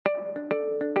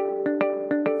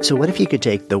So what if you could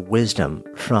take the wisdom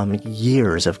from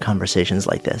years of conversations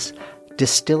like this,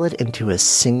 distill it into a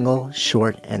single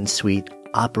short and sweet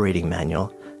operating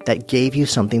manual that gave you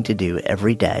something to do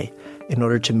every day in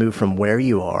order to move from where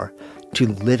you are to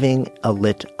living a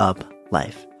lit up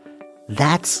life?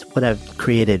 That's what I've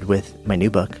created with my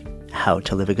new book, How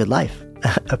to Live a Good Life,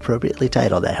 appropriately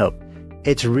titled, I hope.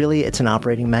 It's an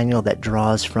operating manual that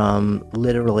draws from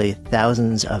literally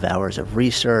thousands of hours of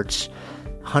research,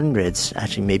 hundreds,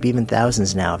 actually maybe even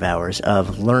thousands now of hours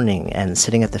of learning and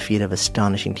sitting at the feet of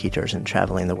astonishing teachers and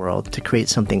traveling the world to create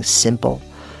something simple,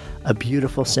 a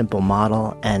beautiful, simple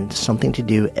model, and something to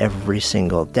do every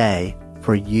single day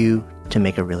for you to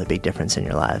make a really big difference in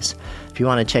your lives. If you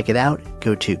want to check it out,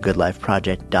 go to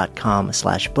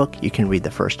goodlifeproject.com/book. You can read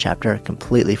the first chapter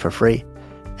completely for free.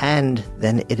 And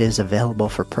then it is available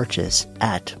for purchase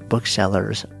at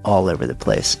booksellers all over the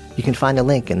place. You can find a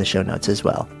link in the show notes as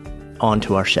well. On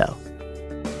to our show.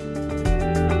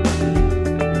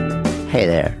 Hey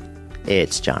there,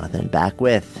 it's Jonathan back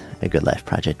with a Good Life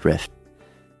Project Riff.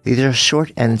 These are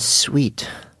short and sweet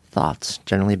thoughts,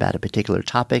 generally about a particular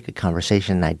topic, a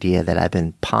conversation, an idea that I've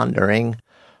been pondering,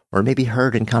 or maybe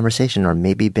heard in conversation, or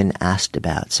maybe been asked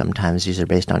about. Sometimes these are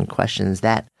based on questions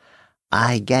that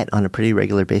I get on a pretty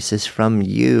regular basis from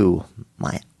you,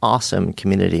 my awesome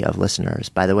community of listeners.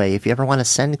 By the way, if you ever want to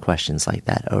send questions like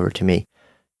that over to me,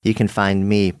 you can find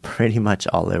me pretty much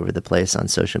all over the place on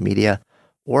social media.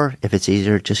 Or if it's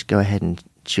easier, just go ahead and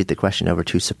shoot the question over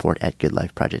to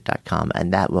support@goodlifeproject.com,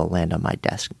 and that will land on my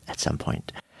desk at some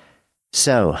point.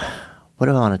 So, what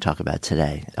do I want to talk about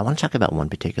today? I want to talk about one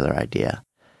particular idea.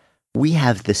 We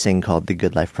have this thing called the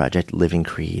Good Life Project Living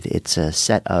Creed. It's a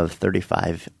set of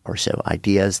 35 or so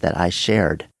ideas that I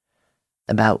shared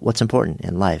about what's important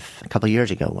in life a couple of years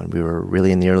ago when we were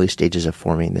really in the early stages of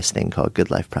forming this thing called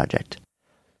Good Life Project.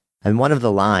 And one of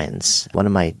the lines, one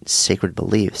of my sacred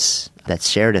beliefs that's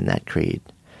shared in that creed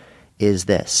is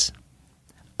this: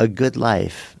 a good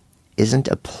life isn't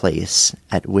a place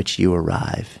at which you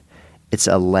arrive. It's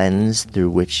a lens through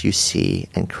which you see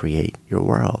and create your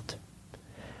world.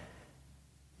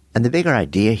 And the bigger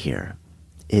idea here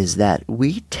is that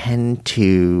we tend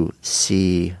to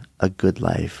see a good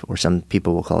life, or some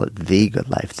people will call it the good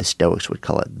life, the Stoics would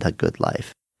call it the good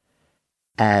life,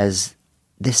 as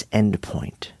this end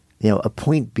point, a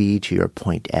point B to your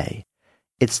point A.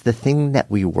 It's the thing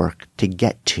that we work to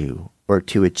get to or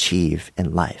to achieve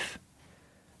in life,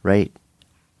 right?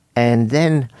 And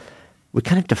then we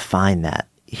kind of define that.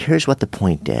 Here's what the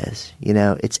point is.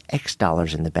 It's X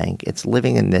dollars in the bank. It's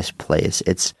living in this place.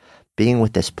 It's being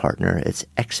with this partner. It's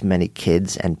X many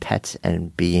kids and pets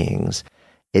and beings.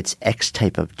 It's X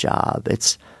type of job.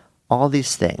 It's all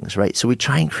these things, right? So we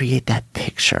try and create that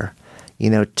picture,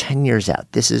 10 years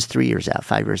out. This is 3 years out,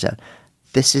 5 years out.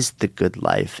 This is the good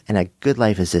life. And a good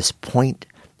life is this point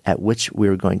at which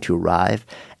we're going to arrive.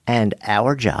 And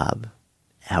our job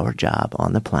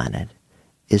on the planet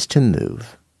is to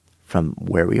move from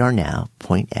where we are now,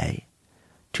 point A,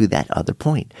 to that other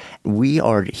point. We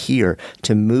are here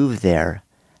to move there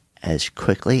as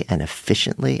quickly and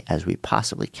efficiently as we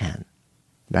possibly can,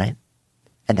 right?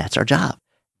 And that's our job.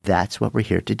 That's what we're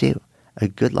here to do. A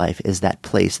good life is that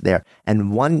place there.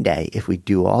 And one day, if we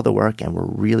do all the work and we're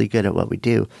really good at what we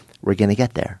do, we're going to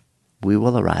get there. We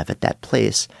will arrive at that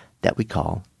place that we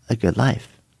call a good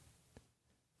life.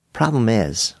 Problem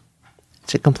is,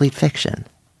 it's a complete fiction.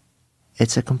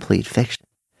 It's a complete fiction.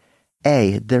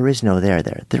 There is no there.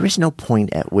 There is no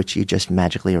point at which you just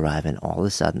magically arrive and all of a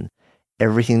sudden,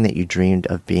 everything that you dreamed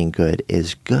of being good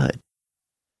is good.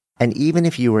 And even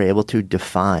if you were able to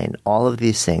define all of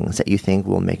these things that you think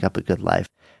will make up a good life,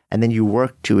 and then you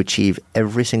work to achieve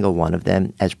every single one of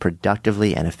them as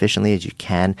productively and efficiently as you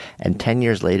can, and 10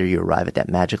 years later you arrive at that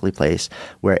magically place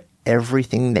where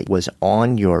everything that was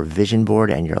on your vision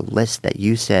board and your list that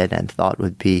you said and thought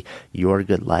would be your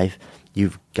good life,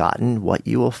 you've gotten. What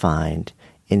you will find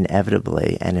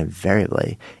inevitably and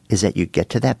invariably is that you get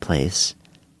to that place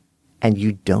and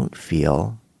you don't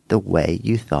feel the way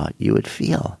you thought you would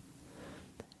feel.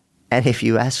 And if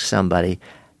you ask somebody,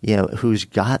 who's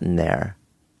gotten there,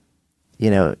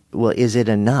 well, is it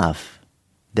enough?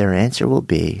 Their answer will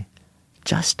be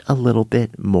just a little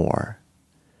bit more,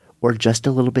 or just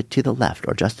a little bit to the left,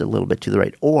 or just a little bit to the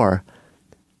right, or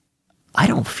I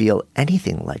don't feel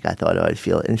anything like I thought I would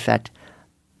feel. In fact,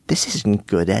 this isn't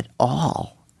good at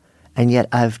all. And yet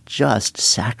I've just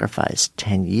sacrificed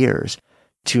 10 years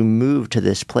to move to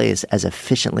this place as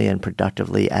efficiently and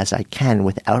productively as I can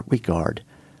without regard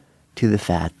to the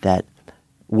fact that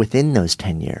within those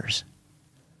 10 years,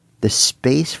 the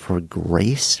space for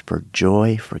grace, for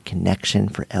joy, for connection,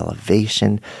 for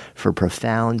elevation, for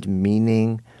profound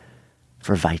meaning,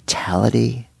 for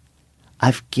vitality.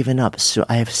 I've given up, so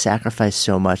I have sacrificed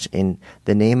so much in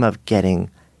the name of getting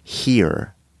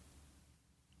here.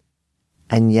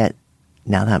 And yet,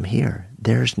 now that I'm here,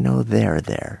 there's no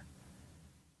there.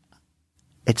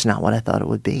 It's not what I thought it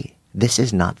would be. This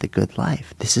is not the good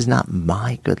life. This is not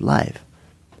my good life.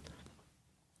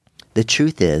 The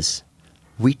truth is,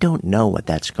 we don't know what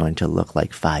that's going to look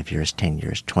like 5 years, 10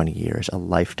 years, 20 years, a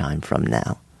lifetime from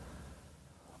now.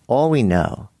 All we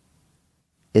know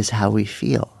is how we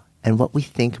feel and what we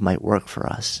think might work for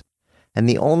us. And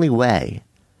the only way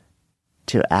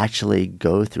to actually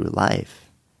go through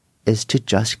life is to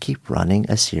just keep running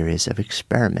a series of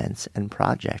experiments and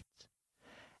projects.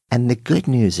 And the good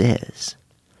news is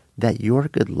that your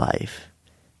good life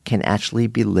can actually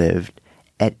be lived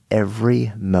at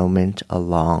every moment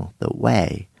along the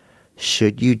way,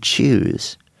 should you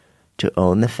choose to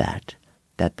own the fact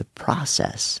that the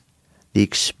process, the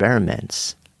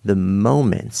experiments, the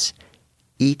moments,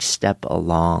 each step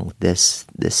along this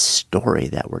story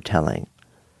that we're telling,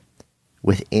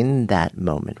 within that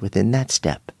moment, within that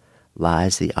step,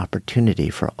 lies the opportunity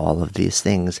for all of these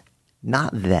things, not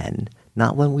then,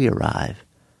 not when we arrive,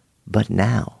 but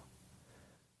now.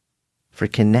 For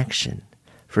connection,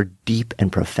 for deep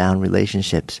and profound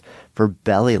relationships, for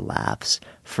belly laughs,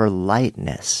 for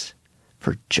lightness,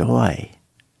 for joy,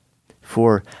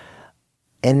 for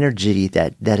energy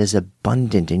that is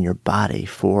abundant in your body,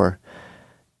 for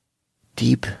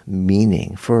deep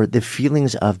meaning, for the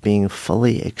feelings of being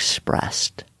fully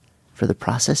expressed, for the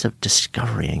process of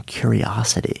discovery and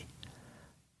curiosity.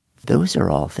 Those are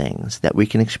all things that we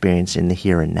can experience in the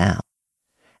here and now.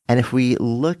 And if we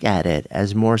look at it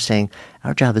as more saying,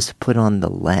 our job is to put on the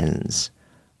lens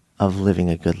of living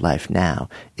a good life now,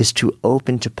 is to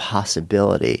open to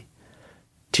possibility,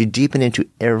 to deepen into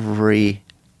every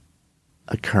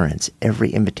occurrence, every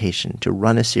invitation, to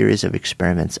run a series of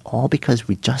experiments, all because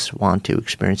we just want to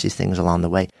experience these things along the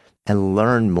way and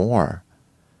learn more,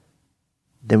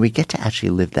 then we get to actually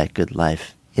live that good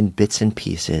life in bits and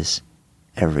pieces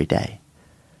every day.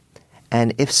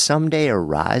 And if someday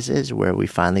arises where we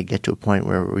finally get to a point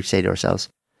where we say to ourselves,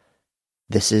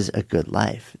 this is a good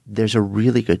life, there's a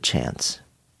really good chance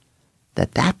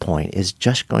that that point is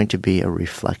just going to be a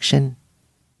reflection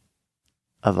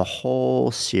of a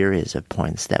whole series of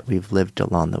points that we've lived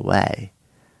along the way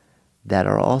that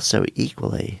are also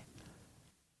equally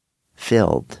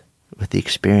filled with the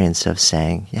experience of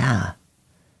saying, yeah,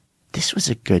 this was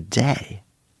a good day.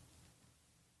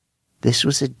 This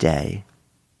was a day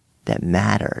that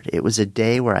mattered. It was a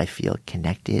day where I feel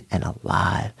connected and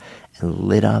alive and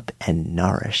lit up and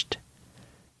nourished.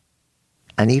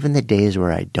 And even the days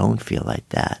where I don't feel like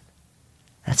that,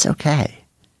 that's okay.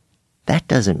 That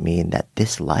doesn't mean that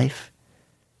this life,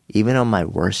 even on my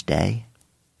worst day,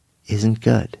 isn't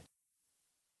good.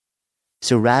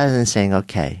 So rather than saying,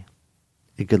 okay,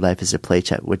 a good life is a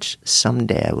place at which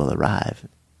someday I will arrive,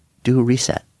 do a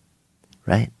reset,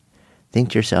 right?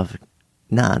 Think to yourself,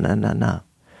 no.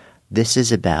 This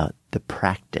is about the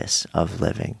practice of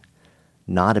living,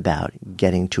 not about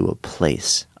getting to a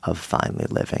place of finally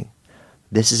living.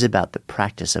 This is about the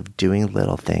practice of doing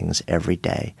little things every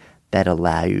day that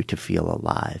allow you to feel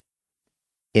alive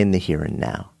in the here and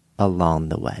now, along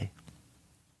the way.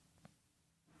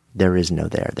 There is no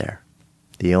there.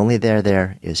 The only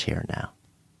there is here now.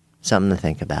 Something to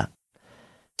think about.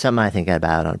 Something I think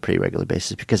about on a pretty regular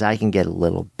basis because I can get a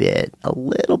little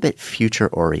bit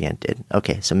future-oriented.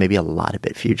 Okay, so maybe a lot of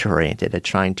bit future-oriented at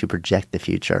trying to project the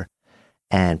future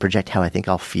and project how I think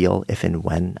I'll feel if and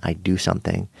when I do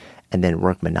something and then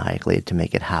work maniacally to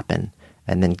make it happen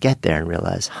and then get there and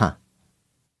realize,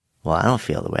 well, I don't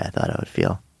feel the way I thought I would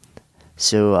feel.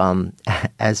 So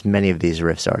as many of these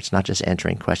riffs are, it's not just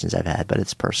answering questions I've had, but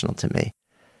it's personal to me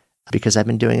because I've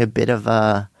been doing a bit of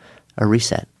a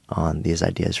reset on these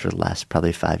ideas for the last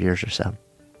probably 5 years or so.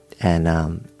 And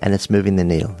it's moving the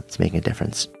needle. It's making a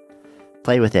difference.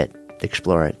 Play with it,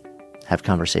 explore it, have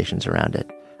conversations around it.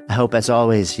 I hope, as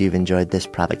always, you've enjoyed this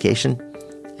provocation,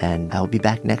 and I'll be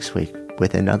back next week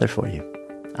with another for you.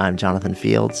 I'm Jonathan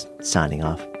Fields, signing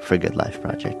off for Good Life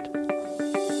Project.